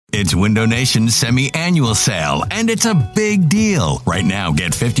It's Window Nation's semi-annual sale, and it's a big deal. Right now,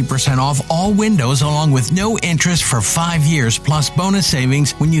 get 50% off all windows along with no interest for 5 years plus bonus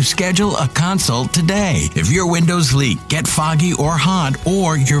savings when you schedule a consult today. If your windows leak, get foggy or hot,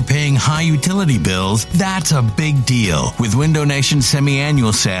 or you're paying high utility bills, that's a big deal. With Window Nation's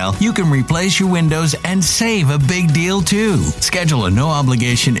semi-annual sale, you can replace your windows and save a big deal too. Schedule a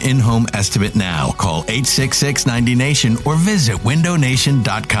no-obligation in-home estimate now. Call 866-90-NATION or visit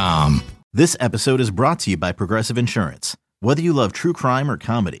windownation.com. This episode is brought to you by Progressive Insurance. Whether you love true crime or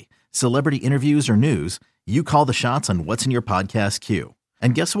comedy, celebrity interviews or news, you call the shots on what's in your podcast queue.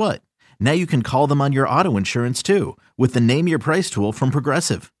 And guess what? Now you can call them on your auto insurance too with the Name Your Price tool from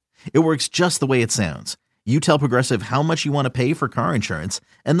Progressive. It works just the way it sounds. You tell Progressive how much you want to pay for car insurance,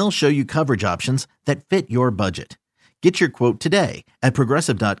 and they'll show you coverage options that fit your budget. Get your quote today at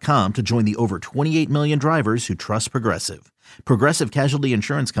Progressive.com to join the over 28 million drivers who trust Progressive. Progressive Casualty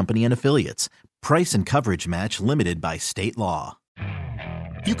Insurance Company and Affiliates. Price and coverage match limited by state law.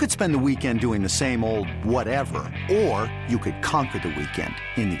 You could spend the weekend doing the same old whatever, or you could conquer the weekend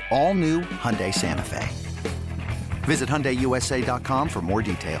in the all-new Hyundai Santa Fe. Visit HyundaiUSA.com for more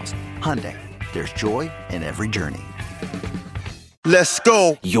details. Hyundai, there's joy in every journey. Let's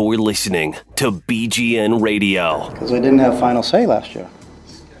go. You're listening to BGN Radio. Because we didn't have final say last year.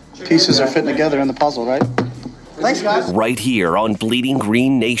 Pieces are fitting together in the puzzle, right? Thanks, guys. Right here on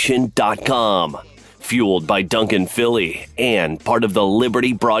BleedingGreenNation.com. Fueled by Duncan Philly and part of the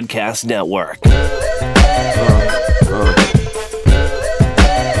Liberty Broadcast Network. Yeah,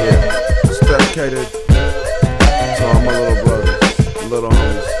 it's dedicated to all my little brothers, little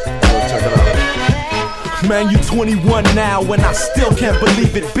homies. Check it out. Man, you 21 now, and I still can't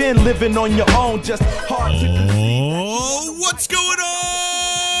believe it. Been living on your own, just hard to conceive. Oh, what's going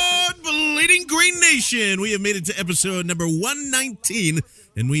on, Bleeding Green Nation? We have made it to episode number 119,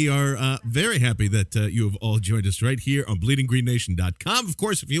 and we are very happy that you have all joined us right here on BleedingGreenNation.com. Of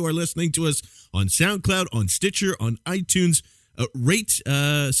course, if you are listening to us on SoundCloud, on Stitcher, on iTunes, rate,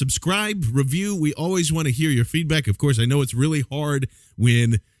 subscribe, review. We always want to hear your feedback. Of course, I know it's really hard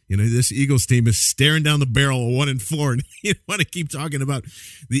when this Eagles team is staring down the barrel of 1-4, and you want to keep talking about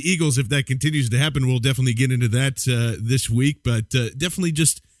the Eagles. If that continues to happen, we'll definitely get into that this week. But definitely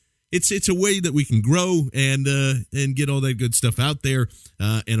just it's a way that we can grow and get all that good stuff out there.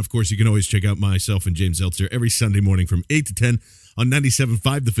 And of course, you can always check out myself and James Zeltzer every Sunday morning from 8 to 10 on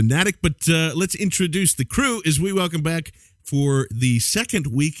 97.5 The Fanatic. But let's introduce the crew as we welcome back for the second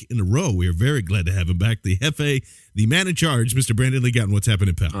week in a row. We are very glad to have him back. The Hefe, the man in charge, Mr. Brandon Lee Gowton. What's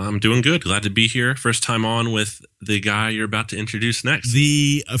happening, pal? I'm doing good. Glad to be here. First time on with the guy you're about to introduce next.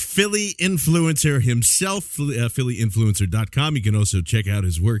 The Philly influencer himself, phillyinfluencer.com. You can also check out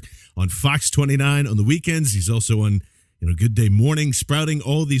his work on Fox 29 on the weekends. He's also on Good Day Morning, sprouting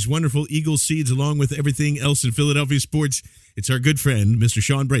all these wonderful Eagles seeds along with everything else in Philadelphia sports. It's our good friend, Mr.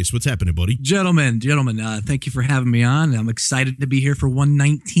 Sean Brace. What's happening, buddy? Gentlemen, thank you for having me on. I'm excited to be here for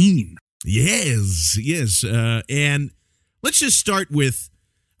 119. Yes. And let's just start with,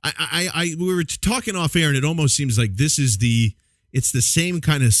 we were talking off air, and it almost seems like it's the same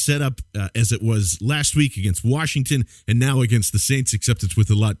kind of setup as it was last week against Washington and now against the Saints, except it's with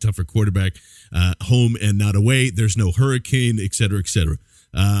a lot tougher quarterback, home and not away. There's no hurricane, et cetera, et cetera.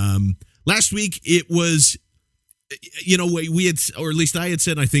 Last week, it was, we had, or at least I had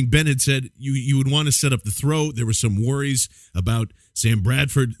said, I think Ben had said, you would want to set up the throw. There were some worries about Sam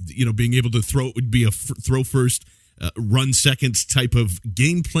Bradford, being able to throw. It would be a throw first, run second type of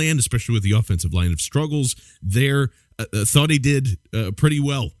game plan, especially with the offensive line of struggles there. Thought he did pretty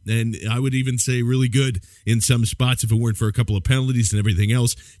well, and I would even say really good in some spots if it weren't for a couple of penalties and everything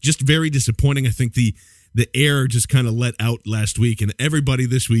else. Just very disappointing. I think the air just kind of let out last week, and everybody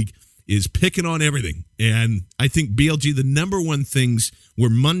this week is picking on everything. And I think BLG, the number one things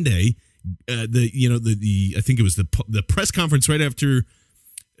were Monday, I think it was the press conference right after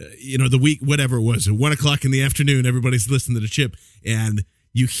the week, whatever it was, at 1:00 in the afternoon, everybody's listening to the chip, and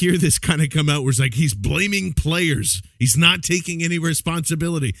you hear this kind of come out where it's like he's blaming players. He's not taking any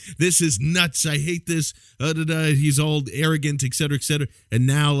responsibility. This is nuts. I hate this. He's all arrogant, et cetera, et cetera. And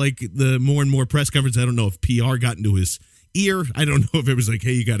now, like, the more and more press conference, I don't know if PR got into his ear. I don't know if it was like,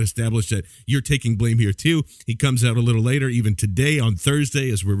 hey, you got to establish that you're taking blame here too. He comes out a little later, even today on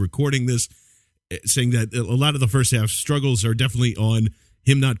Thursday as we're recording this, saying that a lot of the first half struggles are definitely on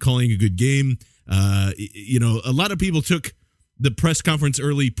him not calling a good game. A lot of people took the press conference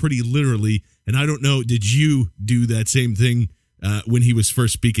early pretty literally, and I don't know, did you do that same thing when he was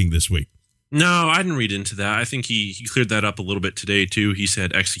first speaking this week? No, I didn't read into that. I think he cleared that up a little bit today too. He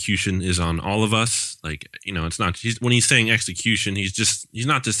said execution is on all of us. Like, it's not. When he's saying execution, he's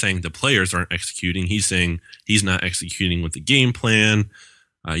not just saying the players aren't executing. He's saying he's not executing with the game plan.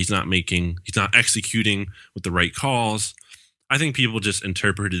 He's not executing with the right calls. I think people just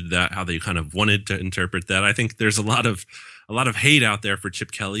interpreted that how they kind of wanted to interpret that. I think there's a lot of hate out there for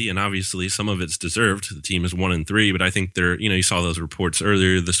Chip Kelly, and obviously some of it's deserved. The team is 1-3, but I think you saw those reports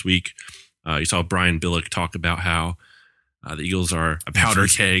earlier this week. You saw Brian Billick talk about how the Eagles are a powder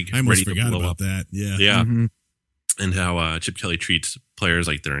keg. I almost ready to forgot blow about up. that. Yeah. Yeah. Mm-hmm. And how Chip Kelly treats players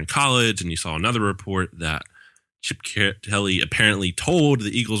like they're in college. And you saw another report that Chip Kelly apparently told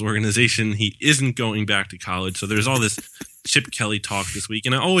the Eagles organization he isn't going back to college. So there's all this Chip Kelly talk this week.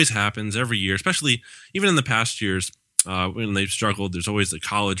 And it always happens every year, especially even in the past years when they've struggled. There's always a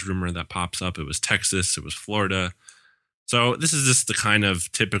college rumor that pops up. It was Texas. It was Florida. So this is just the kind of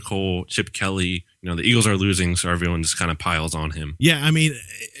typical Chip Kelly, the Eagles are losing, so everyone just kind of piles on him. Yeah, I mean,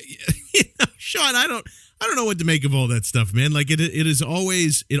 Sean, I don't know what to make of all that stuff, man. Like it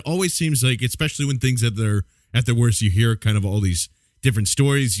always seems like, especially when things at their worst, you hear kind of all these different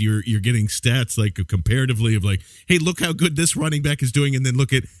stories. You're getting stats like comparatively of like, hey, look how good this running back is doing, and then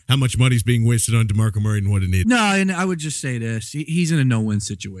look at how much money's being wasted on DeMarco Murray and what it needs. No, and I would just say this: he's in a no-win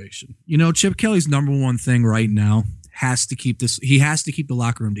situation. Chip Kelly's number one thing right now has to keep this. He has to keep the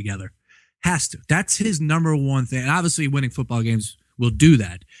locker room together. Has to. That's his number one thing. And obviously, winning football games will do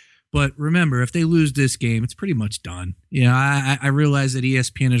that. But remember, if they lose this game, it's pretty much done. I realize that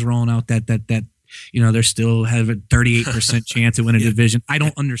ESPN is rolling out that they're still have a 38% chance to win a division. I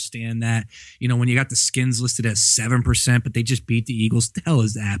don't understand that. When you got the Skins listed as 7%, but they just beat the Eagles, the hell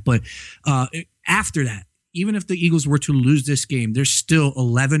is that? But after that, even if the Eagles were to lose this game, there's still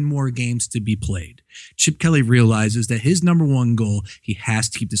 11 more games to be played. Chip Kelly realizes that his number one goal, he has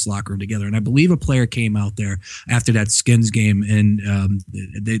to keep this locker room together. And I believe a player came out there after that Skins game, and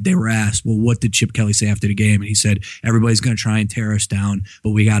they were asked, well, what did Chip Kelly say after the game? And he said, everybody's going to try and tear us down, but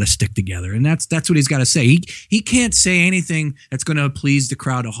we got to stick together. And that's what he's got to say. He can't say anything that's going to please the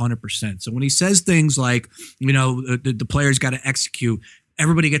crowd 100%. So when he says things like, the players got to execute,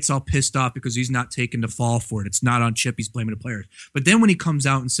 everybody gets all pissed off because he's not taking the fall for it. It's not on Chip. He's blaming the players. But then when he comes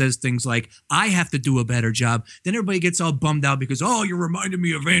out and says things like, I have to do a better job, then everybody gets all bummed out because, you're reminding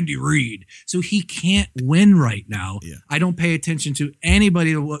me of Andy Reid. So he can't win right now. Yeah. I don't pay attention to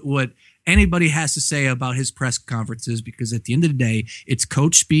anybody, what anybody has to say about his press conferences, because at the end of the day, it's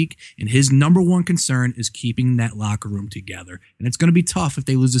coach speak, and his number one concern is keeping that locker room together. And it's going to be tough if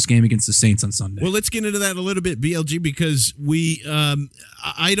they lose this game against the Saints on Sunday. Well, let's get into that a little bit, BLG, because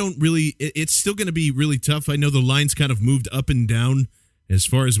I don't really, it's still going to be really tough. I know the line's kind of moved up and down as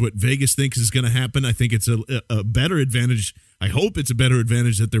far as what Vegas thinks is going to happen. I think it's a better advantage. I hope it's a better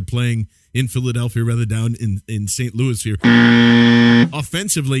advantage that they're playing in Philadelphia rather down in St. Louis here.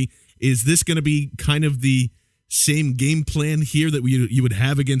 Offensively, is this going to be kind of the same game plan here that you would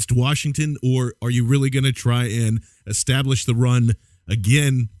have against Washington, or are you really going to try and establish the run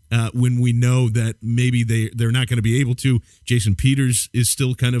again when we know that maybe they're not going to be able to? Jason Peters is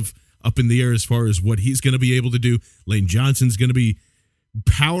still kind of up in the air as far as what he's going to be able to do. Lane Johnson's going to be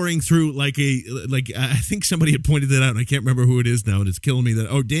powering through like I think somebody had pointed that out, and I can't remember who it is now, and it's killing me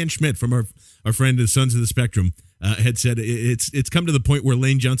that Dan Schmidt from our friend the Sons of the Spectrum had said it's come to the point where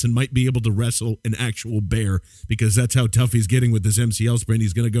Lane Johnson might be able to wrestle an actual bear, because that's how tough he's getting with this MCL sprain.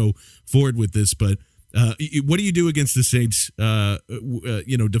 He's going to go forward with this, but what do you do against the Saints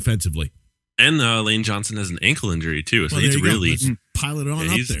defensively? And Lane Johnson has an ankle injury too, so he's really pile it on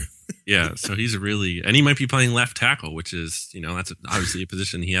up there. Yeah, so he's really, and he might be playing left tackle, which is, that's obviously a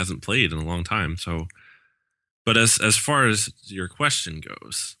position he hasn't played in a long time. So, but as far as your question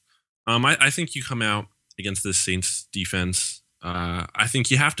goes, I think you come out against this Saints defense. I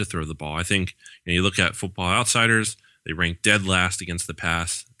think you have to throw the ball. I think you look at Football Outsiders; they rank dead last against the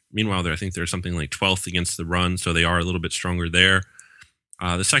pass. Meanwhile, I think they're something like 12th against the run, so they are a little bit stronger there.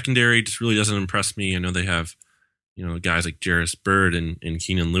 The secondary just really doesn't impress me. I know they have, guys like Jarris Byrd and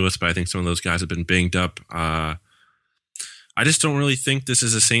Keenan Lewis, but I think some of those guys have been banged up. I just don't really think this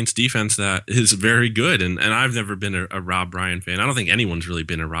is a Saints defense that is very good. And I've never been a Rob Ryan fan. I don't think anyone's really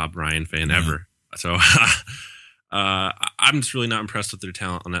been a Rob Ryan fan ever. So I'm just really not impressed with their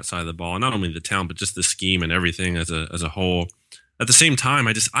talent on that side of the ball. And not only the talent, but just the scheme and everything as a whole. At the same time,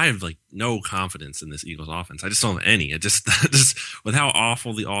 I have like no confidence in this Eagles offense. I just don't have any. It just with how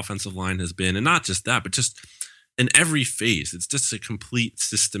awful the offensive line has been, and not just that, but just in every phase, it's just a complete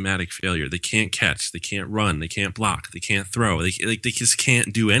systematic failure. They can't catch, they can't run, they can't block, they can't throw. They just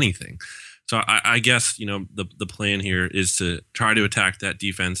can't do anything. So I guess the plan here is to try to attack that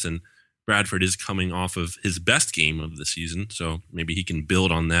defense and Bradford is coming off of his best game of the season, so maybe he can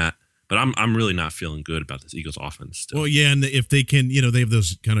build on that. But I'm really not feeling good about this Eagles offense still. Well, yeah, and if they can, they have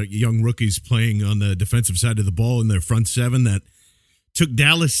those kind of young rookies playing on the defensive side of the ball in their front seven that took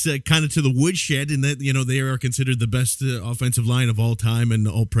Dallas kind of to the woodshed, and that they are considered the best offensive line of all time, and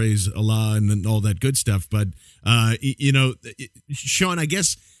all praise Allah and all that good stuff. But Sean, I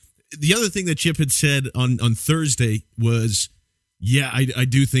guess the other thing that Chip had said on Thursday was, I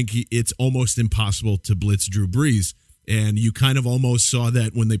do think it's almost impossible to blitz Drew Brees. And you kind of almost saw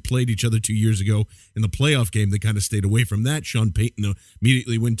that when they played each other 2 years ago in the playoff game. They kind of stayed away from that. Sean Payton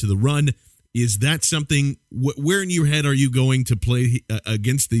immediately went to the run. Is that something, where in your head are you going to play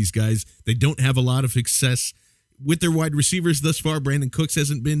against these guys? They don't have a lot of success with their wide receivers thus far. Brandon Cooks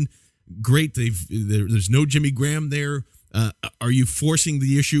hasn't been great. There's no Jimmy Graham there. Are you forcing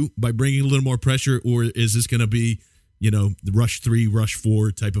the issue by bringing a little more pressure, or is this going to be, the rush 3, rush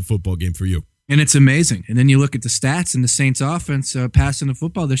 4 type of football game for you? And it's amazing. And then you look at the stats, and the Saints offense passing the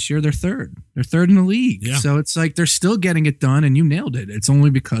football this year, they're third. They're third in the league. Yeah. So it's like they're still getting it done, and you nailed it. It's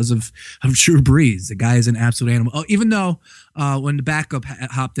only because of Drew Brees. The guy is an absolute animal. Oh, even though when the backup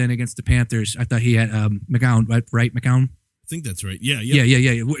hopped in against the Panthers, I thought he had McCown, right? McCown? I think that's right. Yeah.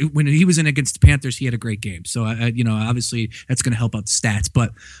 When he was in against the Panthers, he had a great game. So, obviously that's going to help out the stats.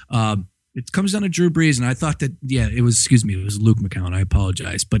 But it comes down to Drew Brees, and I thought that, it was Luke McCown. I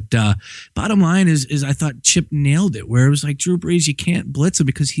apologize. But bottom line is I thought Chip nailed it, where it was like, Drew Brees, you can't blitz him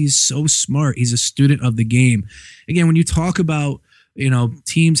because he's so smart. He's a student of the game. Again, when you talk about,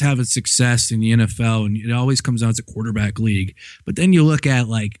 teams having success in the NFL, and it always comes down to quarterback league. But then you look at,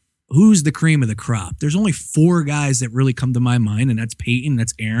 who's the cream of the crop? There's only 4 guys that really come to my mind, and that's Peyton,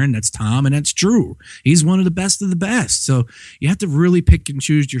 that's Aaron, that's Tom, and that's Drew. He's one of the best of the best. So you have to really pick and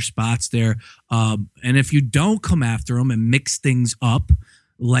choose your spots there. And if you don't come after him and mix things up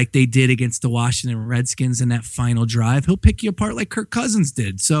like they did against the Washington Redskins in that final drive, he'll pick you apart like Kirk Cousins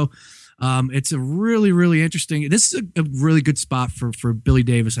did. So it's a really, really interesting. This is a really good spot for Billy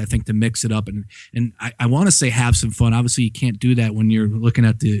Davis, I think, to mix it up. And I want to say have some fun. Obviously, you can't do that when you're looking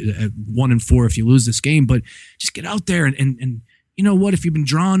at the 1-4 if you lose this game. But just get out there and you know what? If you've been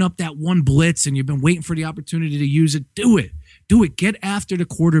drawing up that one blitz and you've been waiting for the opportunity to use it, do it. Do it. Get after the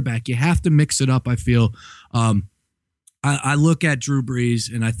quarterback. You have to mix it up, I feel. I look at Drew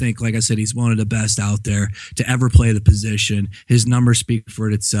Brees, and I think, like I said, he's one of the best out there to ever play the position. His numbers speak for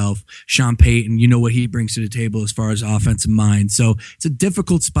it itself. Sean Payton, you know what he brings to the table as far as offensive mind. So it's a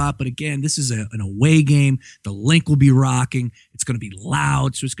difficult spot, but again, this is an away game. The link will be rocking. It's going to be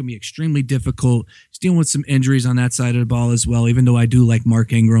loud, so it's going to be extremely difficult. He's dealing with some injuries on that side of the ball as well, even though I do like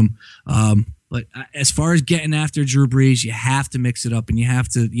Mark Ingram. But as far as getting after Drew Brees, you have to mix it up, and you have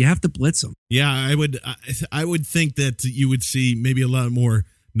to blitz him. Yeah, I would think that you would see maybe a lot more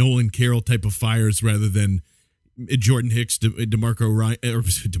Nolan Carroll type of fires rather than Jordan Hicks, DeMeco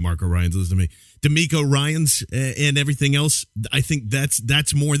Ryans. Listen to me, DeMeco Ryans, and everything else. I think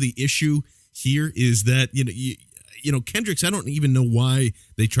that's more the issue here. Is that Kendricks? I don't even know why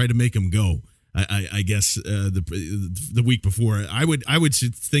they try to make him go. I guess the week before, I would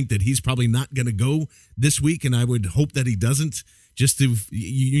think that he's probably not going to go this week, and I would hope that he doesn't. Just to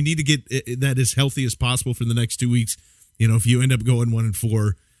you need to get that as healthy as possible for the next 2 weeks. If you end up going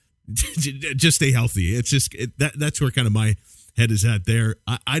 1-4, just stay healthy. It's just that's where kind of my head is at there.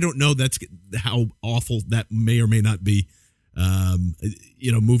 I don't know that's how awful that may or may not be.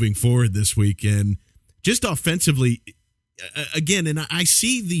 Moving forward this week, and just offensively. Again, and I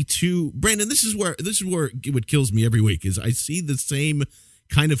see the two, Brandon. This is where what kills me every week is I see the same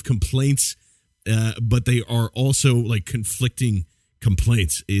kind of complaints, but they are also like conflicting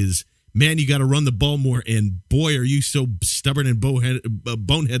complaints. Is man, you got to run the ball more, and boy, are you so stubborn and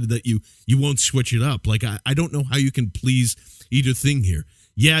boneheaded that you won't switch it up. Like I don't know how you can please either thing here.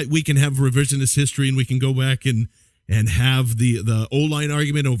 Yeah, we can have revisionist history, and we can go back and have the O-line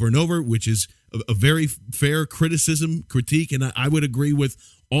argument over and over, which is a very fair critique, and I would agree with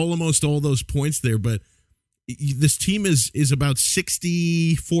almost all those points there. But this team is about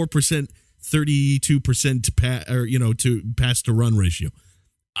 64%, 32% to pass to run ratio.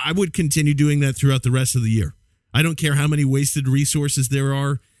 I would continue doing that throughout the rest of the year. I don't care how many wasted resources there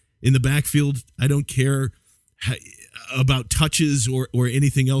are in the backfield. I don't care about touches or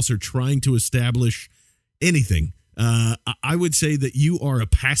anything else, or trying to establish anything. I would say that you are a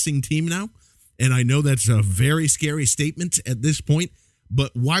passing team now, and I know that's a very scary statement at this point,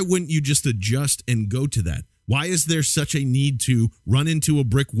 but why wouldn't you just adjust and go to that? Why is there such a need to run into a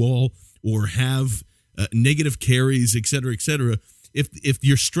brick wall or have negative carries, et cetera, et cetera? If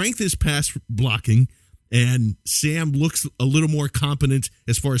your strength is pass blocking and Sam looks a little more competent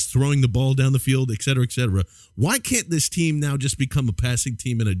as far as throwing the ball down the field, et cetera, et cetera. Why can't this team now just become a passing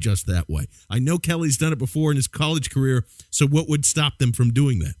team and adjust that way? I know Kelly's done it before in his college career, so what would stop them from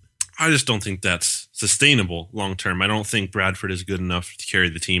doing that? I just don't think that's sustainable long term. I don't think Bradford is good enough to carry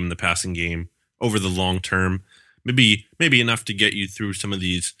the team in the passing game over the long term. Maybe enough to get you through some of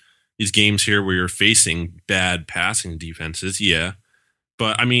these games here where you're facing bad passing defenses. Yeah.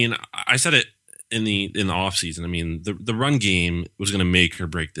 But I mean, I said it in the offseason. I mean, the run game was going to make or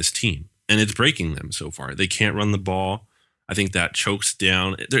break this team, and it's breaking them so far. They can't run the ball. I think that chokes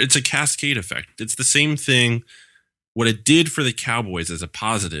down. It's a cascade effect. It's the same thing. What it did for the Cowboys as a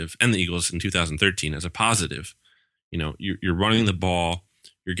positive, and the Eagles in 2013 as a positive, you're running the ball,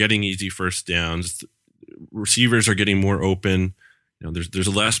 you're getting easy first downs, receivers are getting more open. There's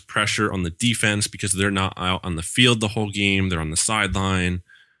less pressure on the defense because they're not out on the field the whole game; they're on the sideline,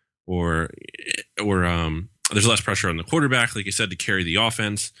 or there's less pressure on the quarterback, like you said, to carry the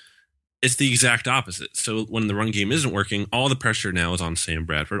offense. It's the exact opposite. So when the run game isn't working, all the pressure now is on Sam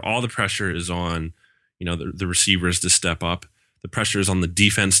Bradford. All the pressure is on the receivers to step up. The pressure is on the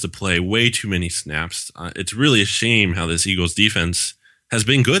defense to play way too many snaps. It's really a shame how this Eagles defense has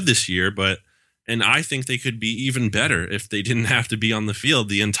been good this year, and I think they could be even better if they didn't have to be on the field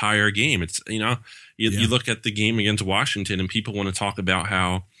the entire game. It's you look at the game against Washington, and people want to talk about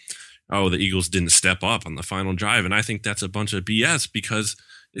how the Eagles didn't step up on the final drive, and I think that's a bunch of BS because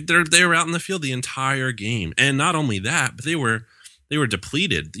they were out in the field the entire game, and not only that, but they were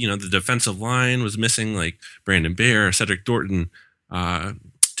depleted. The defensive line was missing, like Brandon Bear, Cedric Thornton,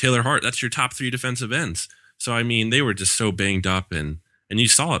 Taylor Hart. That's your top 3 defensive ends. So I mean, they were just so banged up, and you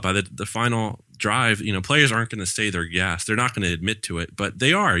saw it by the final drive. Players aren't going to say they're gassed. They're not going to admit to it, but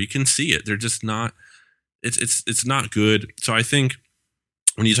they are. You can see it. They're just not. It's not good. So I think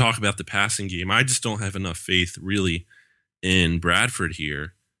when you talk about the passing game, I just don't have enough faith really in Bradford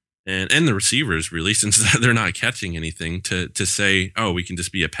here. And the receivers, really, since they're not catching anything, to say, we can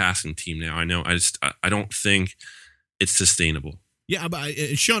just be a passing team now. I don't think it's sustainable. Yeah, but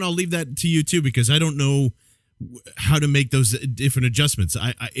Sean, I'll leave that to you too, because I don't know how to make those different adjustments.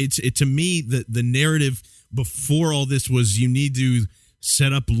 It's to me the narrative before all this was you need to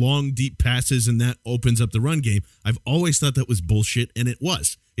set up long, deep passes, and that opens up the run game. I've always thought that was bullshit, and it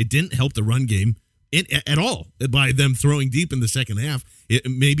was. It didn't help the run game at all by them throwing deep in the second half. It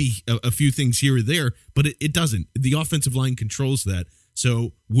maybe a few things here or there, but it doesn't. The offensive line controls that.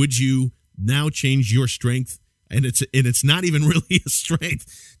 So would you now change your strength? And it's not even really a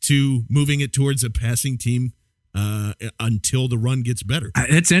strength to moving it towards a passing team until the run gets better.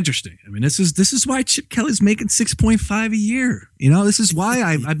 It's interesting. I mean, this is why Chip Kelly's making 6.5 a year. This is why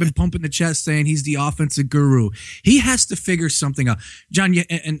I've been pumping the chest saying he's the offensive guru. He has to figure something out. John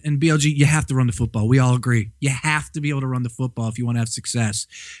and BLG, you have to run the football. We all agree. You have to be able to run the football if you want to have success.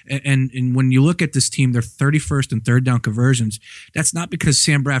 And when you look at this team, they're 31st in third down conversions. That's not because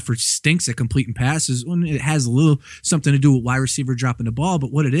Sam Bradford stinks at completing passes. It has a little something to do with wide receiver dropping the ball,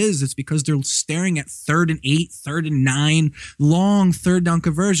 but what it is, it's because they're staring at 3rd and 8, 3rd and 9, long third down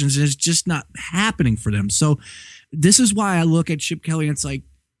conversions, and it's just not happening for them. So this is why I look at Chip Kelly and it's like,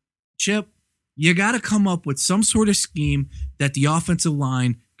 Chip, you got to come up with some sort of scheme that the offensive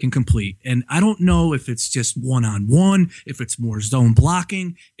line can complete. And I don't know if it's just one-on-one, if it's more zone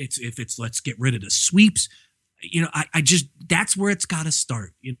blocking, if it's let's get rid of the sweeps. I just, that's where it's got to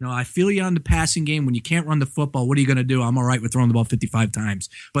start. I feel you on the passing game. When you can't run the football, what are you going to do? I'm all right with throwing the ball 55 times.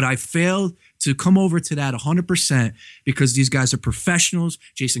 But I failed to come over to that 100% because these guys are professionals.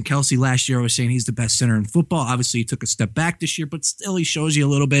 Jason Kelce last year was saying he's the best center in football. Obviously, he took a step back this year, but still he shows you a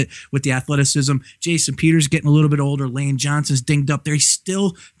little bit with the athleticism. Jason Peters getting a little bit older. Lane Johnson's dinged up there. He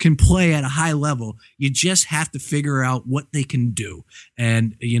still can play at a high level. You just have to figure out what they can do.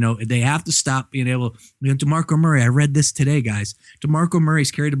 And, they have to stop being able – DeMarco Murray, I read this today, guys. DeMarco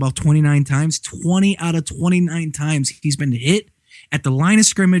Murray's carried the ball 29 times. 20 out of 29 times he's been hit at the line of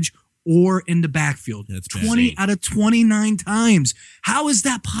scrimmage or in the backfield. That's 20 out of 29 times. How is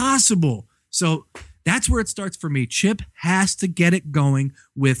that possible? So that's where it starts for me. Chip has to get it going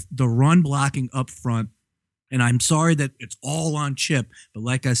with the run blocking up front. And I'm sorry that it's all on Chip, but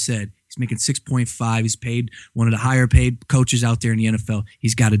like I said, he's making 6.5. He's paid one of the higher paid coaches out there in the NFL.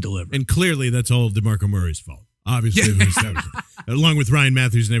 He's got to deliver. And clearly that's all DeMarco Murray's fault. Obviously, along with Ryan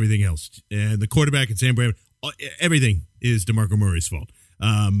Matthews and everything else. And the quarterback and Sam Bradford, everything is DeMarco Murray's fault.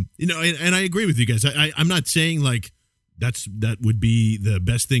 And I agree with you guys. I'm not saying like that would be the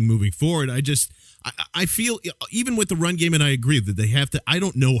best thing moving forward. I feel even with the run game, and I agree that they have to. I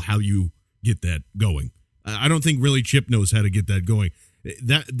don't know how you get that going. I don't think really Chip knows how to get that going.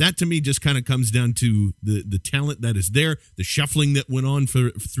 That to me just kind of comes down to the talent that is there, the shuffling that went on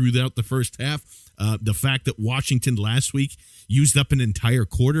throughout the first half, the fact that Washington last week used up an entire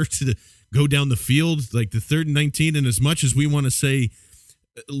quarter to go down the field, like the 3rd and 19. And as much as we want to say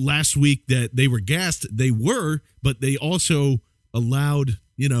last week that they were gassed, they were, but they also allowed,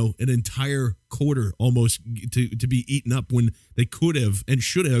 an entire quarter almost to be eaten up when they could have and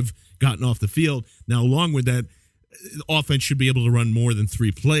should have gotten off the field. Now, along with that, offense should be able to run more than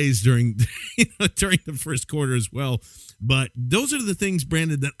 3 plays during the first quarter as well. But those are the things,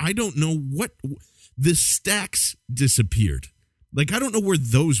 Brandon, that I don't know what the stacks disappeared. Like, I don't know where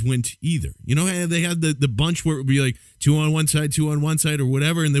those went either. They had the bunch where it would be like 2 on one side, 2 on one side, or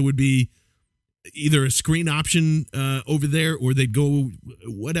whatever, and there would be either a screen option over there, or they'd go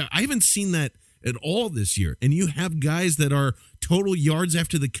whatever. I haven't seen that at all this year. And you have guys that are total yards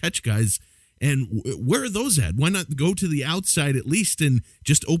after the catch guys. And where are those at? Why not go to the outside at least and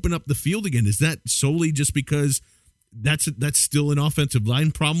just open up the field again? Is that solely just because that's still an offensive line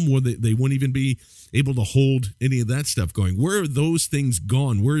problem where they won't even be able to hold any of that stuff going? Where are those things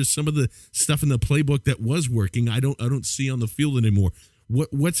gone? Where is some of the stuff in the playbook that was working I don't see on the field anymore?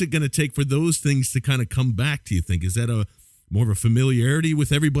 What's it going to take for those things to kind of come back, do you think? Is that more of a familiarity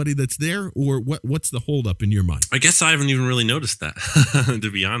with everybody that's there, or what's the holdup in your mind? I guess I haven't even really noticed that, to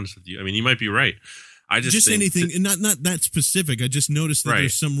be honest with you. I mean, you might be right. I just think anything, not that specific. I just noticed that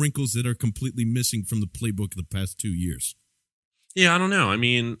there's some wrinkles that are completely missing from the playbook of the past 2 years. Yeah, I don't know. I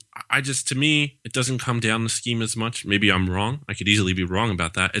mean, to me, it doesn't come down to scheme as much. Maybe I'm wrong. I could easily be wrong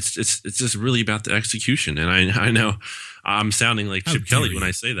about that. It's just really about the execution. And I know I'm sounding like Chip Kelly when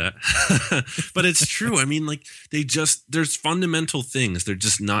I say that, but it's true. I mean, like there's fundamental things they're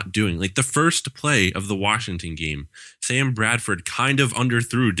just not doing. Like the first play of the Washington game, Sam Bradford kind of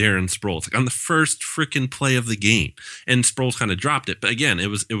underthrew Darren Sproles on the first freaking play of the game, and Sproles kind of dropped it. But again, it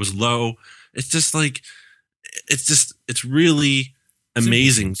was low. It's just like, it's really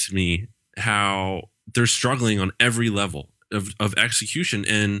amazing to me how they're struggling on every level of execution.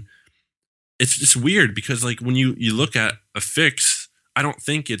 And it's just weird because like when you look at a fix, I don't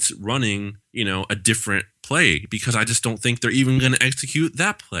think it's running, a different play, because I just don't think they're even going to execute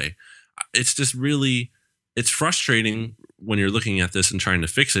that play. It's just really, it's frustrating when you're looking at this and trying to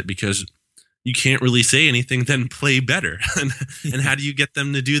fix it, because you can't really say anything then play better. And how do you get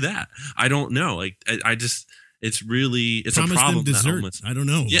them to do that? I don't know. Like it's a problem. Dessert. I don't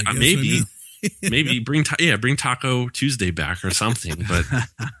know. Yeah, maybe bring Taco Tuesday back or something. But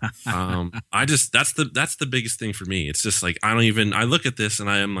that's the biggest thing for me. It's just like I look at this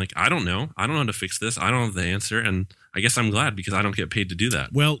and I am like, I don't know how to fix this. I don't have the answer, and I guess I'm glad because I don't get paid to do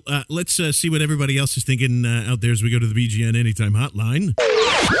that. Well, let's see what everybody else is thinking out there as we go to the BGN Anytime Hotline.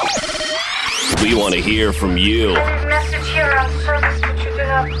 We want to hear from you.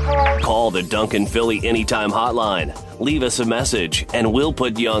 Call the Duncan Philly Anytime Hotline. Leave us a message, and we'll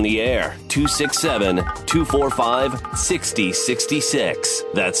put you on the air.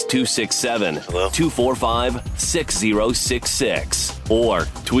 267-245-6066. That's 267-245-6066. Or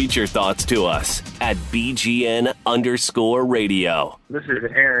tweet your thoughts to us at BGN_radio. This is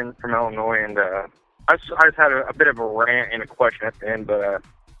Aaron from Illinois, and I just had a bit of a rant and a question at the end, but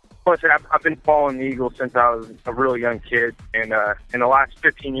plus, I've been following the Eagles since I was a really young kid, and in the last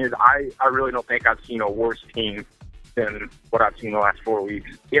 15 years, I really don't think I've seen a worse team than what I've seen the last 4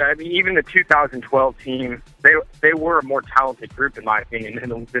 weeks. Yeah, I mean, even the 2012 team, they were a more talented group, in my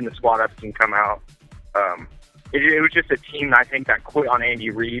opinion, than the squad I've seen come out. It was just a team, I think, that quit on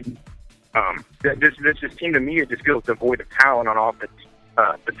Andy Reid. This team, to me, it just feels devoid of talent on offense.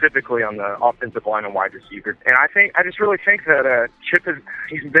 Specifically on the offensive line and wide receiver. And I just really think that Chip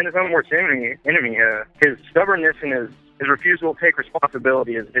he's been his own worst enemy. His stubbornness and his refusal to take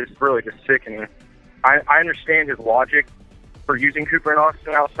responsibility is really just sickening. I understand his logic for using Cooper and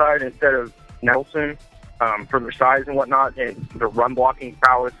Austin outside instead of Nelson for their size and whatnot and their run blocking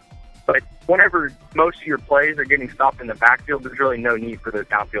prowess. But whenever most of your plays are getting stopped in the backfield, there's really no need for those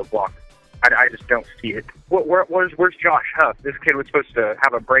downfield blocks. I just don't see it. Where's Josh Huff? This kid was supposed to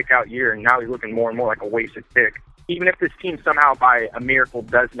have a breakout year, and now he's looking more and more like a wasted pick. Even if this team somehow, by a miracle,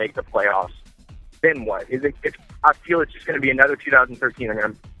 does make the playoffs, then what? I feel it's just going to be another 2013. They're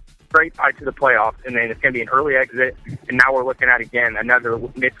going to straight by to the playoffs, and then it's going to be an early exit, and now we're looking at, again, another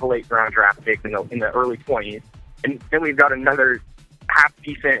mid to late round draft pick in the early 20s. And then we've got another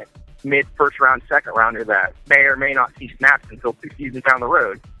half-decent mid-first round, second rounder that may or may not see snaps until 2 seasons down the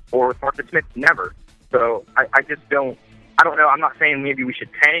road. Or with Marcus Smith, never. So I just don't. I don't know. I'm not saying maybe we should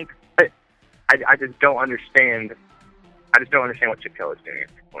tank, but I just don't understand. I just don't understand what Chip Kelly's doing at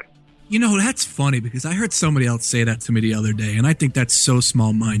this point. You know, that's funny because I heard somebody else say that to me the other day, and I think that's so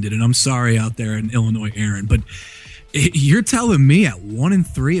small-minded, and I'm sorry out there in Illinois, Aaron, but you're telling me at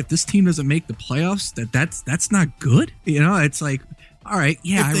 1-3, if this team doesn't make the playoffs, that's not good? You know, it's like, all right,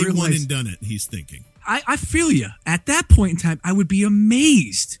 yeah, if they I realize. won and done it, he's thinking. I feel you. At that point in time, I would be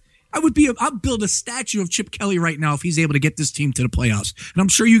amazed. I'd build a statue of Chip Kelly right now if he's able to get this team to the playoffs. And I'm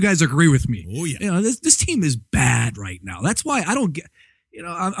sure you guys agree with me. Oh, yeah. You know, this team is bad right now. That's why I don't get, you know,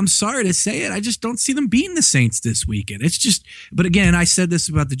 I'm sorry to say it. I just don't see them beating the Saints this weekend. It's just, but again, I said this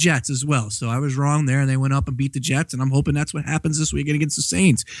about the Jets as well. So I was wrong there, and they went up and beat the Jets, and I'm hoping that's what happens this weekend against the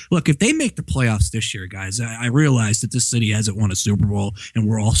Saints. Look, if they make the playoffs this year, guys, I realize that this city hasn't won a Super Bowl, and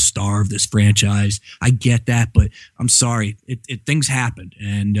we're all starved, this franchise. I get that, but I'm sorry. Things happened,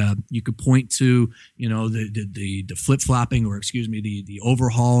 and you could point to, you know, the flip-flopping, or excuse me, the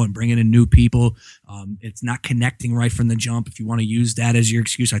overhaul and bringing in new people. It's not connecting right from the jump. If you want to use that as your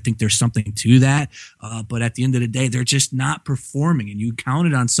excuse, I think there's something to that. But at the end of the day, they're just not performing. And you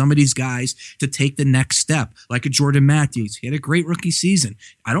counted on some of these guys to take the next step, like a Jordan Matthews. He had a great rookie season.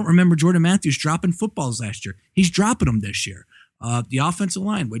 I don't remember Jordan Matthews dropping footballs last year. He's dropping them this year. The offensive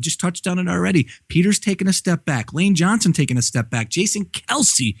line, we just touched on it already. Peter's taking a step back. Lane Johnson taking a step back. Jason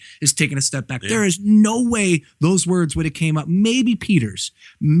Kelce is taking a step back. Yeah. There is no way those words would have came up. Maybe Peters.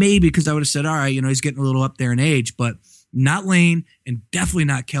 Maybe because I would have said, all right, you know, he's getting a little up there in age, but not Lane and definitely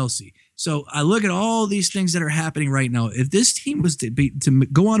not Kelce. So I look at all these things that are happening right now. If this team was to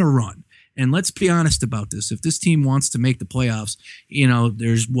go on a run, and let's be honest about this, if this team wants to make the playoffs, you know,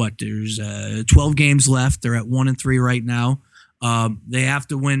 there's 12 games left. They're at 1-3 right now. They have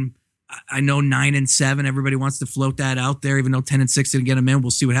to win. I know 9-7. Everybody wants to float that out there, even though 10-6 didn't get them in.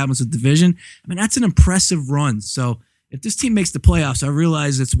 We'll see what happens with the division. I mean, that's an impressive run. So if this team makes the playoffs, I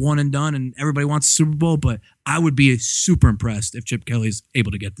realize it's one and done and everybody wants a Super Bowl, but I would be super impressed if Chip Kelly's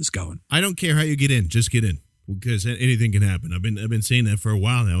able to get this going. I don't care how you get in, just get in, because anything can happen. I've been saying that for a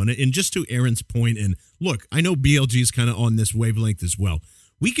while now. And just to Aaron's point, and look, I know BLG is kind of on this wavelength as well.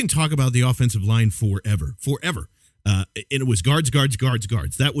 We can talk about the offensive line forever. And it was guards.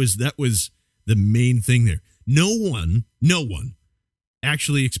 That was the main thing there. No one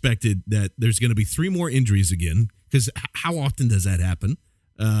actually expected that there's going to be 3 more injuries again, because how often does that happen?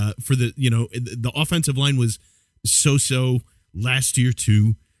 For the offensive line was so last year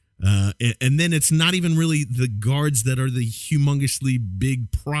too, and then it's not even really the guards that are the humongously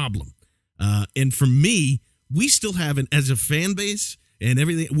big problem. And for me, we still haven't, as a fan base and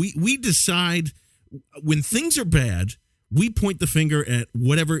everything, we decide when things are bad, we point the finger at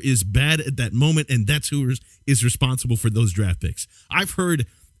whatever is bad at that moment, and that's who is responsible for those draft picks. I've heard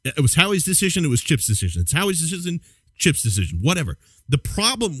it was Howie's decision, it was Chip's decision. It's Howie's decision, Chip's decision, whatever. The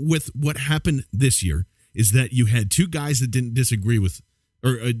problem with what happened this year is that you had 2 guys that didn't disagree with,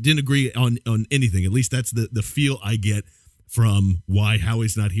 or didn't agree on anything. At least that's the feel I get from why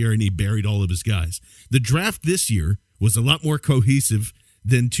Howie's not here, and he buried all of his guys. The draft this year was a lot more cohesive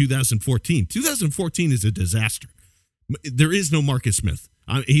than 2014. 2014 is a disaster. There is no Marcus Smith.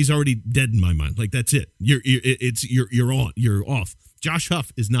 He's already dead in my mind. Like, that's it. You're off. Josh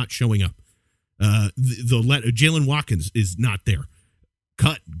Huff is not showing up. Jalen Watkins is not there.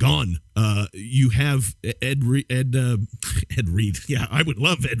 Cut, gone. You have Ed Reed. Yeah, I would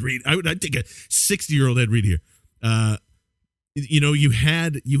love Ed Reed. I'd take a 60-year-old Ed Reed here. You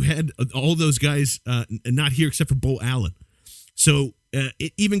had all those guys not here except for Bo Allen. So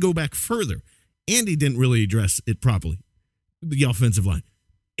even go back further, Andy didn't really address it properly, the offensive line.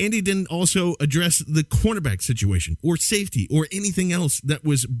 Andy didn't also address the cornerback situation or safety or anything else that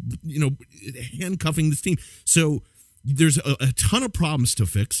was, handcuffing this team. So there's a ton of problems to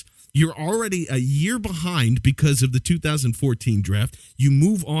fix. You're already a year behind because of the 2014 draft. You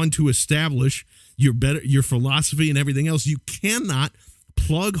move on to establish your philosophy and everything else. You cannot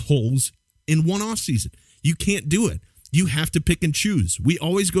plug holes in one offseason. You can't do it. You have to pick and choose. We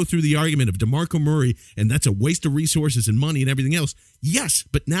always go through the argument of DeMarco Murray, and that's a waste of resources and money and everything else. Yes,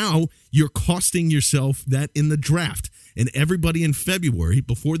 but now you're costing yourself that in the draft. And everybody in February,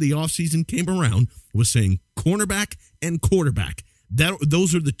 before the offseason came around, was saying cornerback and quarterback.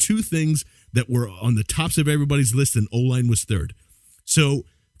 Those are the 2 things that were on the tops of everybody's list, and O-line was 3rd. So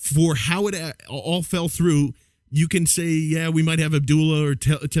for how it all fell through, you can say, yeah, we might have Abdullah or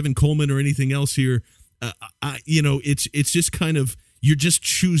Tevin Coleman or anything else here. It's just kind of, you're just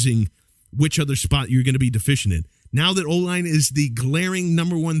choosing which other spot you're going to be deficient in. Now that O-line is the glaring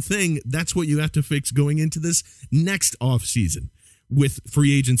number 1 thing, that's what you have to fix going into this next offseason with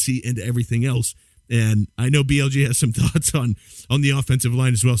free agency and everything else. And I know BLG has some thoughts on the offensive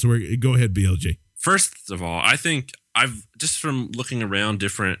line as well. So go ahead, BLG. First of all, I think I've just from looking around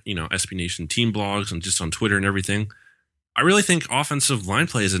different, SB Nation team blogs and just on Twitter and everything, I really think offensive line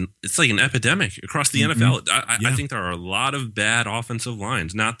play it's like an epidemic across the NFL. I think there are a lot of bad offensive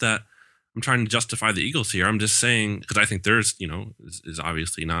lines. Not that I'm trying to justify the Eagles here. I'm just saying, because I think theirs, is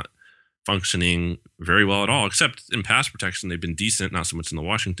obviously not functioning very well at all, except in pass protection. They've been decent, not so much in the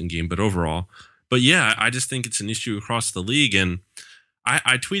Washington game, but overall. But yeah, I just think it's an issue across the league. And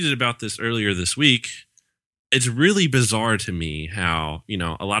I tweeted about this earlier this week. It's really bizarre to me how,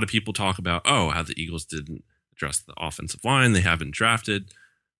 a lot of people talk about, how the Eagles didn't address the offensive line. They haven't drafted,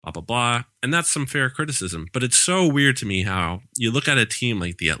 blah, blah, blah. And that's some fair criticism. But it's so weird to me how you look at a team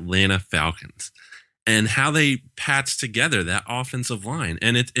like the Atlanta Falcons and how they patch together that offensive line.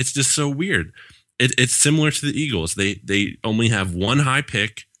 And it's just so weird. It's similar to the Eagles. They only have one high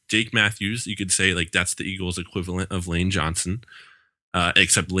pick, Jake Matthews. You could say like that's the Eagles equivalent of Lane Johnson.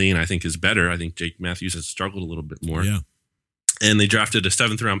 Except Lane, I think, is better. I think Jake Matthews has struggled a little bit more. Yeah. And they drafted a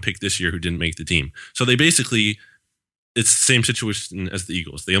 7th round pick this year who didn't make the team. So they basically, it's the same situation as the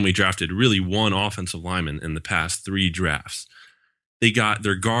Eagles. They only drafted really one offensive lineman in the past 3 drafts. They got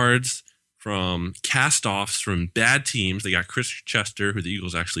their guards from cast-offs from bad teams. They got Chris Chester, who the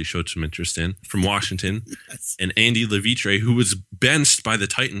Eagles actually showed some interest in, from Washington, yes. And Andy Levitre, who was benched by the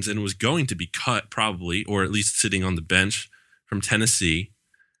Titans and was going to be cut probably, or at least sitting on the bench, from Tennessee.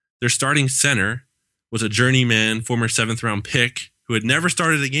 Their starting center was a journeyman, former 7th round pick who had never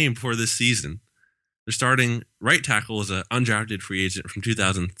started a game before this season. Their starting right tackle was an undrafted free agent from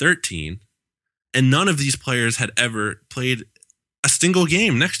 2013. And none of these players had ever played a single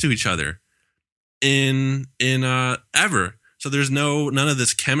game next to each other in ever. So there's none of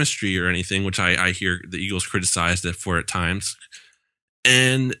this chemistry or anything, which I hear the Eagles criticized it for at times.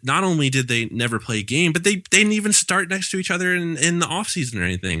 And not only did they never play a game, but they didn't even start next to each other in the offseason or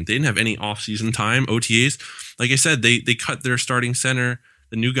anything. They didn't have any offseason time, OTAs. Like I said, they cut their starting center.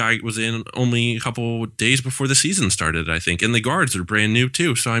 The new guy was in only a couple days before the season started, I think. And the guards are brand new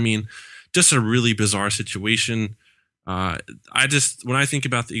too. So, I mean, just a really bizarre situation. When I think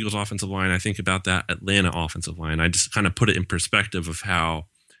about the Eagles offensive line, I think about that Atlanta offensive line. I just kind of put it in perspective of how,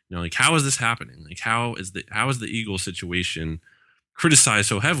 how is this happening? Like, how is the Eagles situation criticized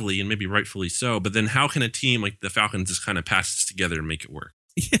so heavily, and maybe rightfully so, but then how can a team like the Falcons just kind of patch this together and make it work?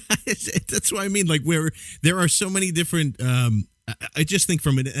 Yeah, that's what I mean. Like, where there are so many different, I just think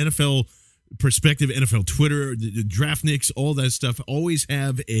from an NFL perspective, NFL Twitter, the Draftniks, all that stuff, always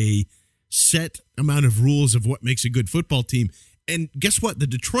have a set amount of rules of what makes a good football team. And guess what? The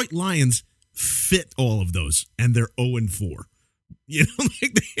Detroit Lions fit all of those, and they're 0-4.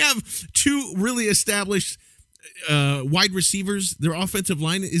 Like they have 2 really established wide receivers. Their offensive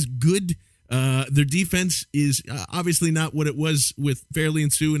line is good. Their defense is obviously not what it was with Fairley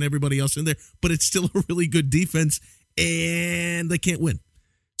and Sue and everybody else in there, but it's still a really good defense, and they can't win.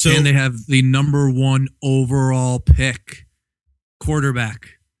 So, and they have the number 1 overall pick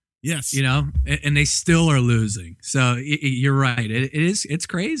quarterback. Yes. And they still are losing. So you're right. It's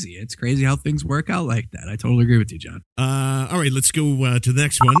crazy. It's crazy how things work out like that. I totally agree with you, John. All right, let's go to the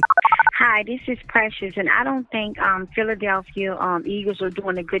next one. Hi, this is Precious, and I don't think Philadelphia Eagles are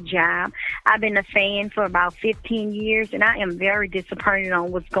doing a good job. I've been a fan for about 15 years, and I am very disappointed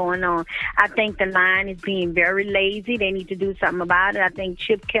on what's going on. I think the line is being very lazy. They need to do something about it. I think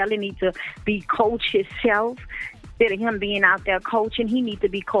Chip Kelly needs to be coach himself. Instead of him being out there coaching, he needs to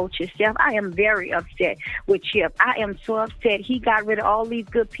be coach himself. I am very upset with Chip. I am so upset. He got rid of all these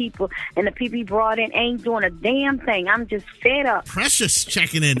good people, and the people he brought in ain't doing a damn thing. I'm just fed up. Precious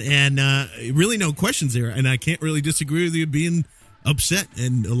checking in, and really no questions there. And I can't really disagree with you being upset.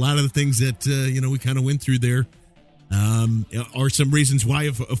 And a lot of the things that we kind of went through there are some reasons why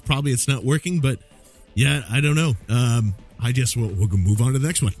of probably it's not working. But yeah, I don't know. I guess we'll move on to the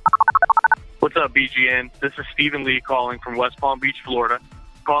next one. What's up, BGN? This is Stephen Lee calling from West Palm Beach, Florida,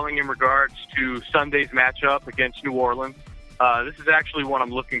 calling in regards to Sunday's matchup against New Orleans. This is actually one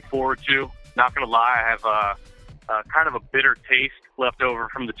I'm looking forward to. Not going to lie, I have kind of a bitter taste left over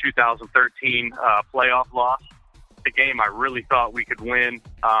from the 2013 playoff loss. The game I really thought we could win.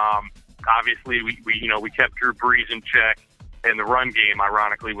 Obviously, we kept Drew Brees in check, and the run game,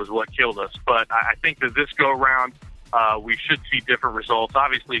 ironically, was what killed us. But I think that this go-around, we should see different results.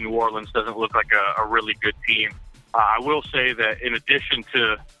 Obviously, New Orleans doesn't look like a really good team. I will say that in addition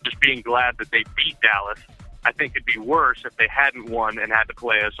to just being glad that they beat Dallas, I think it'd be worse if they hadn't won and had to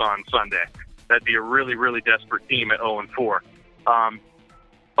play us on Sunday. That'd be a really, really desperate team at 0-4.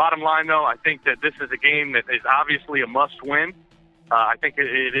 Bottom line, though, I think that this is a game that is obviously a must-win. I think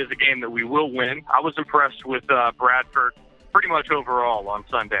it is a game that we will win. I was impressed with Bradford pretty much overall on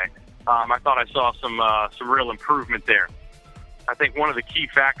Sunday. I thought I saw some real improvement there. I think one of the key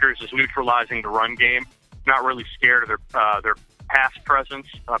factors is neutralizing the run game. Not really scared of their pass presence.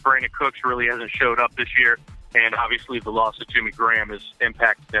 Brandon Cooks really hasn't showed up this year, and obviously the loss of Jimmy Graham has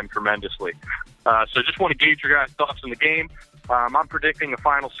impacted them tremendously. So just want to gauge your guys' thoughts on the game. I'm predicting a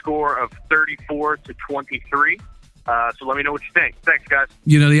final score of 34-23. So let me know what you think. Thanks, guys.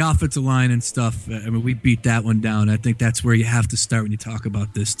 The offensive line and stuff, we beat that one down. I think that's where you have to start when you talk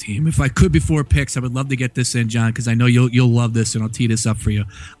about this team. If I could, before picks, I would love to get this in, John, because I know you'll love this, and I'll tee this up for you.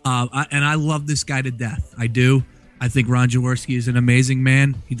 I love this guy to death. I do. I think Ron Jaworski is an amazing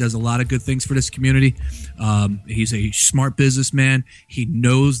man. He does a lot of good things for this community. He's a smart businessman. He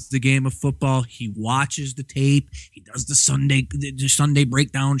knows the game of football. He watches the tape. He does the Sunday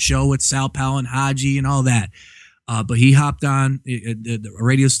breakdown show with Sal Powell and Haji and all that. But he hopped on the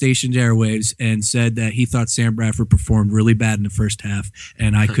radio station's airwaves and said that he thought Sam Bradford performed really bad in the first half.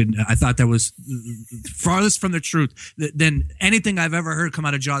 And I thought that was farthest from the truth than anything I've ever heard come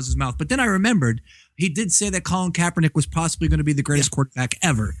out of Jaws' mouth. But then I remembered he did say that Colin Kaepernick was possibly going to be the greatest quarterback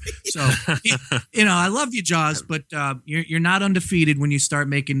ever. So, I love you, Jaws, but you're not undefeated when you start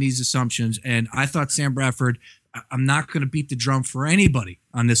making these assumptions. And I thought Sam Bradford, I'm not going to beat the drum for anybody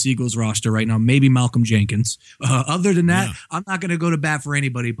on this Eagles roster right now, maybe Malcolm Jenkins. Other than that, I'm not going to go to bat for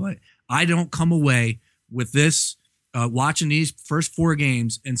anybody, but I don't come away with this watching these first 4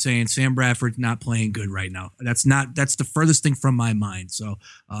 games and saying Sam Bradford's not playing good right now. That's the furthest thing from my mind. So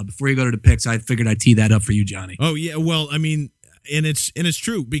before you go to the picks, I figured I'd tee that up for you, Johnny. Oh yeah. Well, I mean, and it's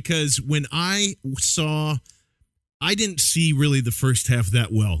true, because when I didn't see really the first half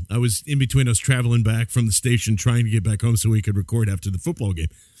that well. I was in between. I was traveling back from the station trying to get back home so we could record after the football game.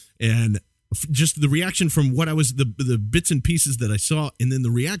 And just the reaction from what I was, the bits and pieces that I saw, and then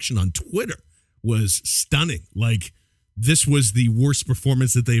the reaction on Twitter was stunning. Like, this was the worst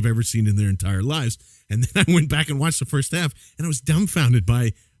performance that they've ever seen in their entire lives. And then I went back and watched the first half, and I was dumbfounded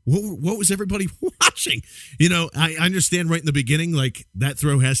by what was everybody watching? I understand right in the beginning, like, that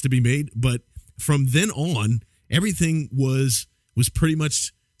throw has to be made. But from then on, everything was pretty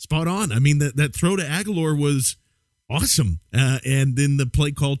much spot on. I mean, that throw to Aguilar was awesome. And then the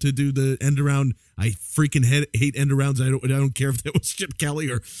play call to do the end around. I freaking hate end arounds. I don't care if that was Chip Kelly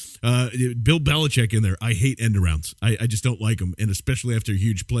or Bill Belichick in there. I hate end arounds. I just don't like them. And especially after a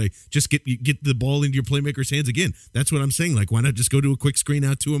huge play, just get the ball into your playmaker's hands again. That's what I'm saying. Like, why not just go to a quick screen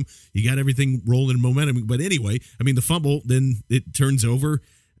out to him? You got everything rolling in momentum. But anyway, I mean, the fumble, then it turns over.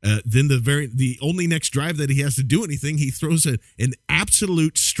 Then the only next drive that he has to do anything, he throws an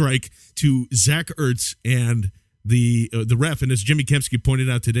absolute strike to Zach Ertz and the ref. And as Jimmy Kempski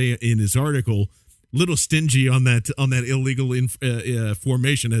pointed out today in his article, little stingy on that illegal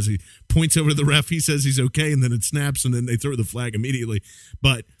formation as he points over to the ref. He says he's okay, and then it snaps, and then they throw the flag immediately.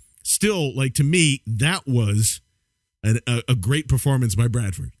 But still, like, to me, that was a great performance by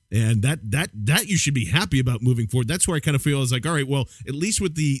Bradford. And that you should be happy about moving forward. That's where I kind of feel like, all right, well, at least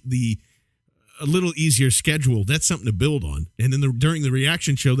with the a little easier schedule, that's something to build on. And then during the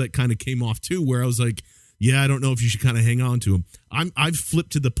reaction show, that kind of came off too, where I was like, yeah, I don't know if you should kind of hang on to him. I've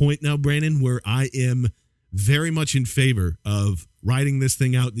flipped to the point now, Brandon, where I am very much in favor of riding this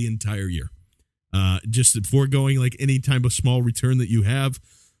thing out the entire year. Just foregoing like any type of small return that you have.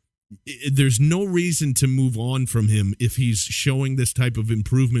 There's no reason to move on from him if he's showing this type of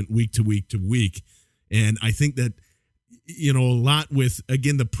improvement week to week to week. And I think that, a lot with,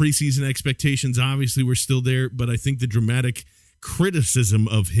 again, the preseason expectations, obviously we're still there, but I think the dramatic criticism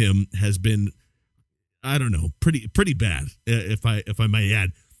of him has been, I don't know, pretty bad, if I may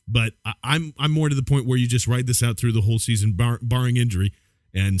add. But I'm more to the point where you just ride this out through the whole season, barring injury,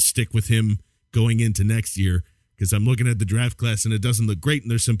 and stick with him going into next year. Because I'm looking at the draft class and it doesn't look great, and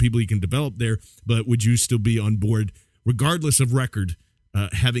there's some people you can develop there. But would you still be on board, regardless of record,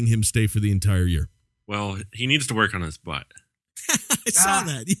 having him stay for the entire year? Well, he needs to work on his butt. I saw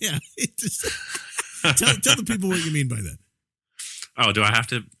that. Yeah. Tell the people what you mean by that. Oh, do I have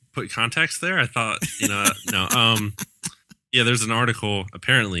to put context there? I thought, no. Yeah, there's an article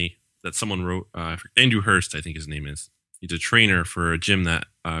apparently that someone wrote. Andrew Hurst, I think his name is. He's a trainer for a gym that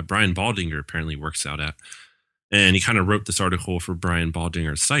Brian Baldinger apparently works out at. And he kind of wrote this article for Brian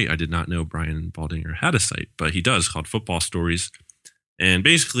Baldinger's site. I did not know Brian Baldinger had a site, but he does, called Football Stories. And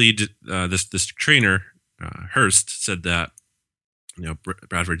basically, this trainer, Hurst, said that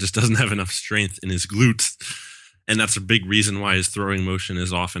Bradford just doesn't have enough strength in his glutes, and that's a big reason why his throwing motion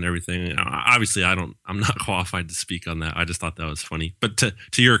is off and everything. Obviously, I'm not qualified to speak on that. I just thought that was funny. But to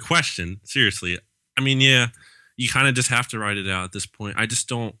your question, seriously, I mean, yeah, you kind of just have to ride it out at this point. I just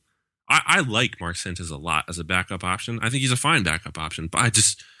don't. I like Mark Sanchez a lot as a backup option. I think he's a fine backup option, but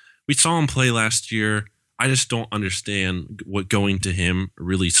we saw him play last year. I just don't understand what going to him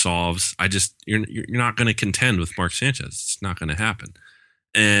really solves. You're not going to contend with Mark Sanchez. It's not going to happen.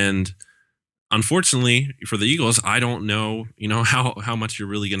 And unfortunately for the Eagles, I don't know, how much you're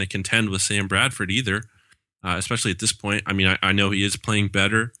really going to contend with Sam Bradford either, especially at this point. I mean, I know he is playing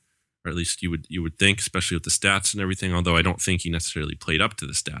better, or at least you would think, especially with the stats and everything, although I don't think he necessarily played up to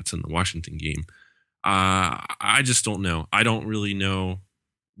the stats in the Washington game. I just don't know. I don't really know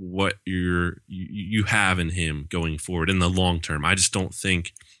what you have in him going forward in the long term. I just don't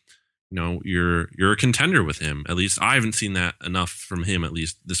think you're a contender with him. At least I haven't seen that enough from him at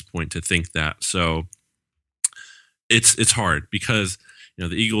least at this point to think that. So it's hard because the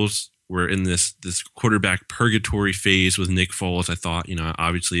Eagles were in this quarterback purgatory phase with Nick Foles. I thought,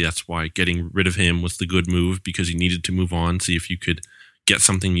 obviously that's why getting rid of him was the good move, because you needed to move on, see if you could get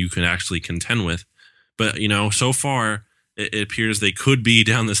something you could actually contend with. But so far it appears they could be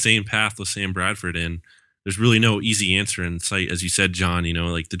down the same path with Sam Bradford, and there's really no easy answer in sight. As you said, John,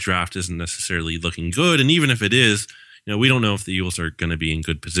 like the draft isn't necessarily looking good. And even if it is, we don't know if the Eagles are going to be in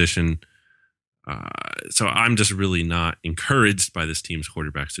good position. So I'm just really not encouraged by this team's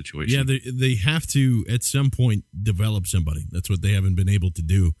quarterback situation. Yeah, they have to, at some point, develop somebody. That's what they haven't been able to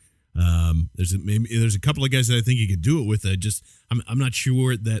do. There's a couple of guys that I think you could do it with. I'm not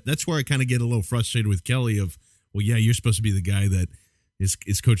sure that's where I kind of get a little frustrated with Kelly of, well, yeah, you're supposed to be the guy that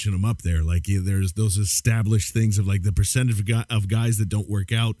is coaching them up there. Like there's those established things of like the percentage of guys that don't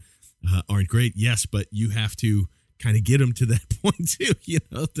work out aren't great. Yes, but you have to kind of get them to that point too.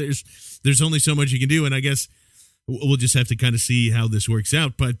 There's only so much you can do, and I guess we'll just have to kind of see how this works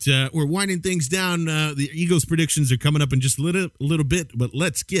out. But we're winding things down. The Eagles' predictions are coming up in just a little bit, but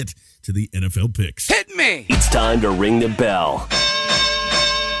let's get to the NFL picks. Hit me! It's time to ring the bell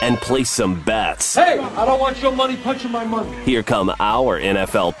and place some bets. Hey, I don't want your money punching my money. Here come our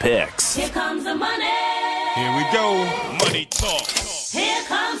NFL picks. Here comes the money. Here we go. Money talk. Here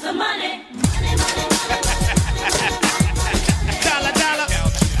comes the money.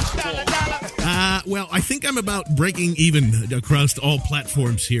 Well, I think I'm about breaking even across all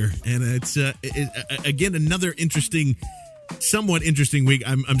platforms here, and it's again another somewhat interesting week.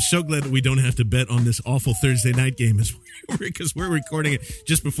 I'm so glad that we don't have to bet on this awful Thursday night game because we're recording it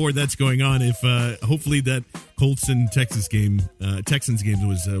just before that's going on. If hopefully that Colts and Texans game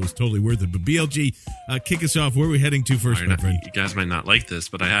was totally worth it. But BLG, kick us off. Where are we heading to first, my friend? You guys might not like this,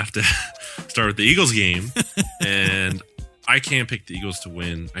 but I have to start with the Eagles game, and I can't pick the Eagles to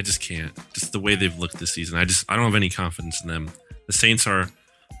win. I just can't. Just the way they've looked this season. I don't have any confidence in them. The Saints are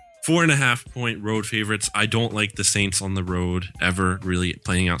 4.5-point road favorites. I don't like the Saints on the road ever, really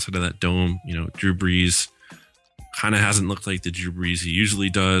playing outside of that dome. Drew Brees kind of hasn't looked like the Drew Brees he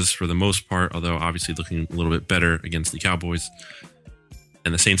usually does for the most part, although obviously looking a little bit better against the Cowboys.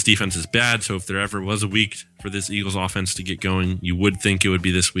 And the Saints defense is bad, so if there ever was a week for this Eagles offense to get going, you would think it would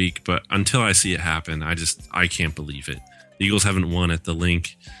be this week. But until I see it happen, I can't believe it. The Eagles haven't won at the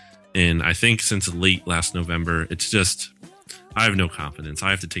Link, and I think since late last November. It's just, I have no confidence.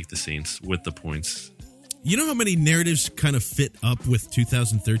 I have to take the Saints with the points. You know how many narratives kind of fit up with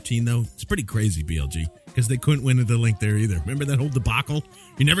 2013, though? It's pretty crazy, BLG, because they couldn't win at the Link there either. Remember that whole debacle?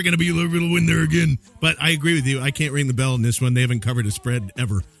 You're never going to be able to win there again. But I agree with you. I can't ring the bell in this one. They haven't covered a spread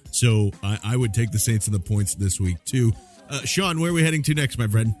ever. So I would take the Saints and the points this week, too. Sean, where are we heading to next, my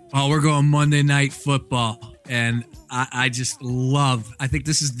friend? Oh, we're going Monday Night Football. And I just love, I think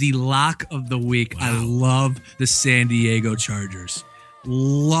this is the lock of the week. Wow. I love the San Diego Chargers.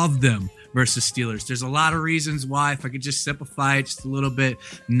 Love them versus Steelers. There's a lot of reasons why. If I could just simplify it just a little bit.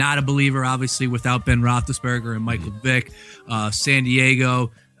 Not a believer, obviously, without Ben Roethlisberger and Michael Vick. San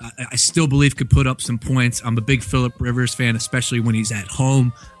Diego, I still believe could put up some points. I'm a big Phillip Rivers fan, especially when he's at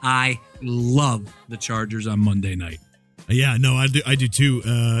home. I love the Chargers on Monday night. Yeah, no, I do too.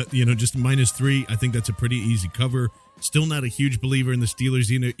 Just -3. I think that's a pretty easy cover. Still not a huge believer in the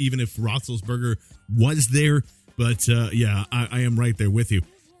Steelers, even if Roethlisberger was there. But I am right there with you.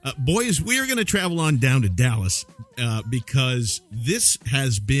 Boys, we are going to travel on down to Dallas because this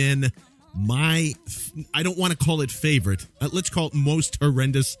has been my, I don't want to call it favorite. Let's call it most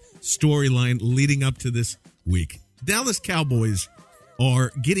horrendous storyline leading up to this week. Dallas Cowboys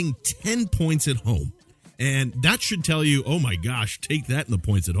are getting 10 points at home. And that should tell you, oh my gosh, take that in the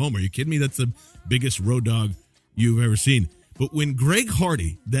points at home. Are you kidding me? That's the biggest road dog you've ever seen. But when Greg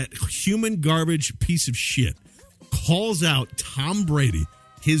Hardy, that human garbage piece of shit, calls out Tom Brady,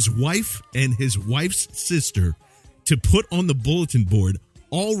 his wife and his wife's sister, to put on the bulletin board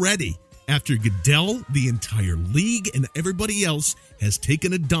already after Goodell, the entire league, and everybody else has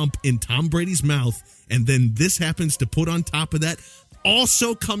taken a dump in Tom Brady's mouth, and then this happens to put on top of that,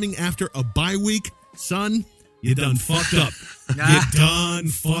 also coming after a bye week, son, you done fucked up. You done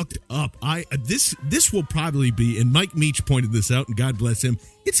fucked up. This will probably be, and Mike Meach pointed this out, and God bless him,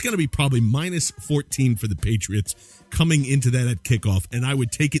 it's going to be probably minus 14 for the Patriots coming into that at kickoff, and I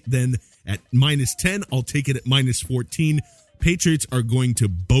would take it then at minus 10. I'll take it at minus 14. Patriots are going to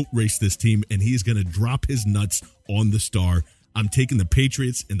boat race this team, and he's going to drop his nuts on the star. I'm taking the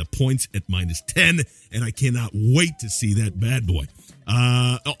Patriots and the points at minus 10, and I cannot wait to see that bad boy.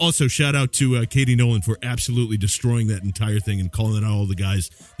 Also, shout out to Katie Nolan for absolutely destroying that entire thing and calling out all the guys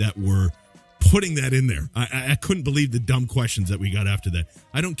that were putting that in there. I couldn't believe the dumb questions that we got after that.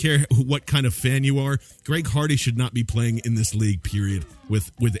 I don't care what kind of fan you are. Greg Hardy should not be playing in this league, period, with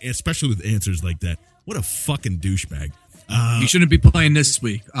especially with answers like that. What a fucking douchebag. He shouldn't be playing this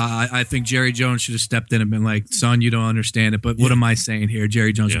week. I think Jerry Jones should have stepped in and been like, son, you don't understand it, but what am I saying here?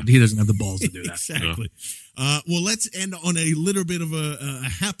 Jerry Jones, he doesn't have the balls to do that. Exactly. Well, let's end on a little bit of a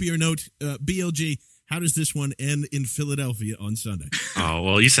happier note. BLG, how does this one end in Philadelphia on Sunday? Oh,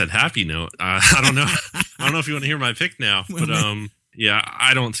 well, you said happy note. I don't know. I don't know if you want to hear my pick now, but yeah,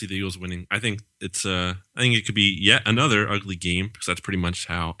 I don't see the Eagles winning. I think it's I think it could be yet another ugly game because that's pretty much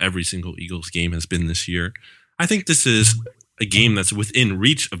how every single Eagles game has been this year. I think this is a game that's within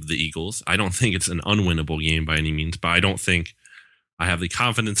reach of the Eagles. I don't think it's an unwinnable game by any means, but I don't think I have the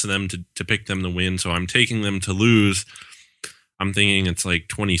confidence in them to pick them to win. So I'm taking them to lose. I'm thinking it's like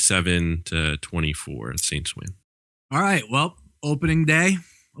 27-24. Saints win. All right. Well, opening night,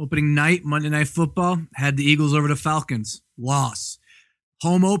 Monday Night Football, had the Eagles over the Falcons. Loss.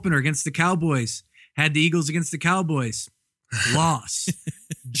 Home opener against the Cowboys. Had the Eagles against the Cowboys. Loss.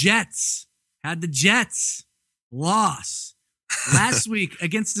 Jets. Had the Jets. Loss. Last week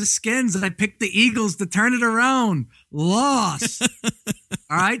against the Skins, I picked the Eagles to turn it around. Loss.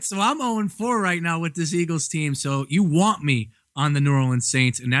 All right, so I'm 0-4 right now with this Eagles team. So you want me on the New Orleans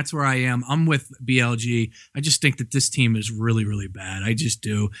Saints, and that's where I am. I'm with BLG. I just think that this team is really, really bad. I just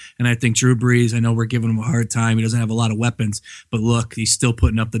do. And I think Drew Brees, I know we're giving him a hard time. He doesn't have a lot of weapons, but look, he's still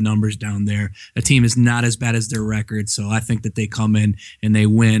putting up the numbers down there. The team is not as bad as their record, so I think that they come in and they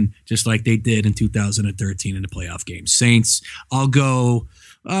win just like they did in 2013 in the playoff game. Saints, I'll go...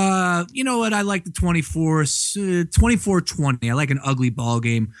 you know what? I like the 24-20. I like an ugly ball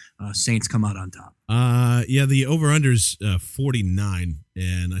game. Saints come out on top. Yeah, the over-under's 49,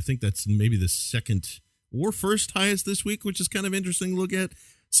 and I think that's maybe the second or first highest this week, which is kind of interesting to look at.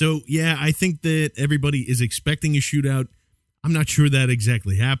 So, yeah, I think that everybody is expecting a shootout. I'm not sure that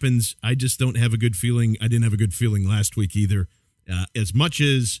exactly happens. I just don't have a good feeling. I didn't have a good feeling last week either. As much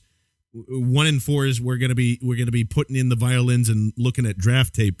as 1-4 is we're gonna be putting in the violins and looking at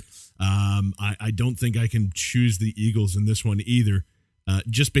draft tape. I don't think I can choose the Eagles in this one either.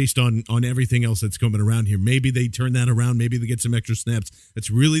 Just based on everything else that's coming around here. Maybe they turn that around. Maybe they get some extra snaps. That's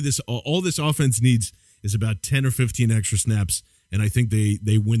really all this offense needs is about 10 or 15 extra snaps, and I think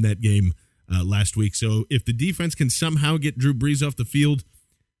they win that game last week. So if the defense can somehow get Drew Brees off the field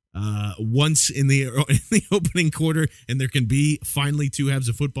once in the opening quarter, and there can be finally two halves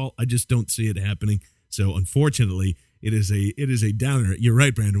of football, I just don't see it happening. So unfortunately, it is a downer. You're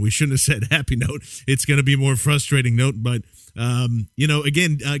right, Brandon. We shouldn't have said happy note. It's going to be a more frustrating note, but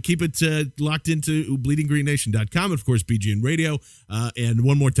again, keep it locked into bleedinggreennation.com. Of course, BGN Radio. And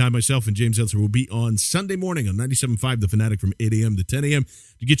one more time, myself and James Elser will be on Sunday morning on 97.5 The Fanatic from 8 a.m. to 10 a.m.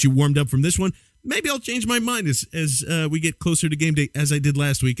 to get you warmed up from this one. Maybe I'll change my mind as we get closer to game day, as I did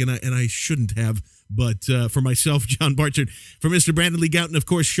last week, and I shouldn't have. But for myself, John Barchard, for Mr. Brandon Lee Gouton, of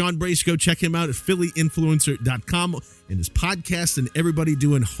course, Sean Brace, go check him out at phillyinfluencer.com and his podcast and everybody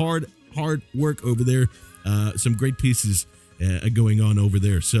doing hard work over there. Some great pieces going on over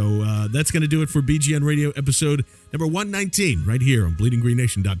there. So that's going to do it for BGN Radio episode number 119 right here on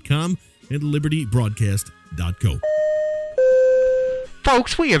bleedinggreennation.com and libertybroadcast.co.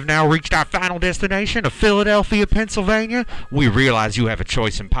 Folks, we have now reached our final destination of Philadelphia, Pennsylvania. We realize you have a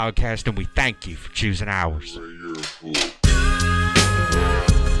choice in podcast, and we thank you for choosing ours.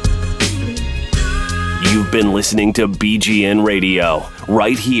 You've been listening to BGN Radio,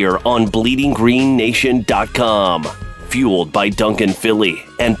 right here on bleedinggreennation.com. Fueled by Duncan Philly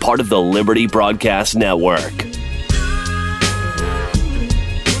and part of the Liberty Broadcast Network.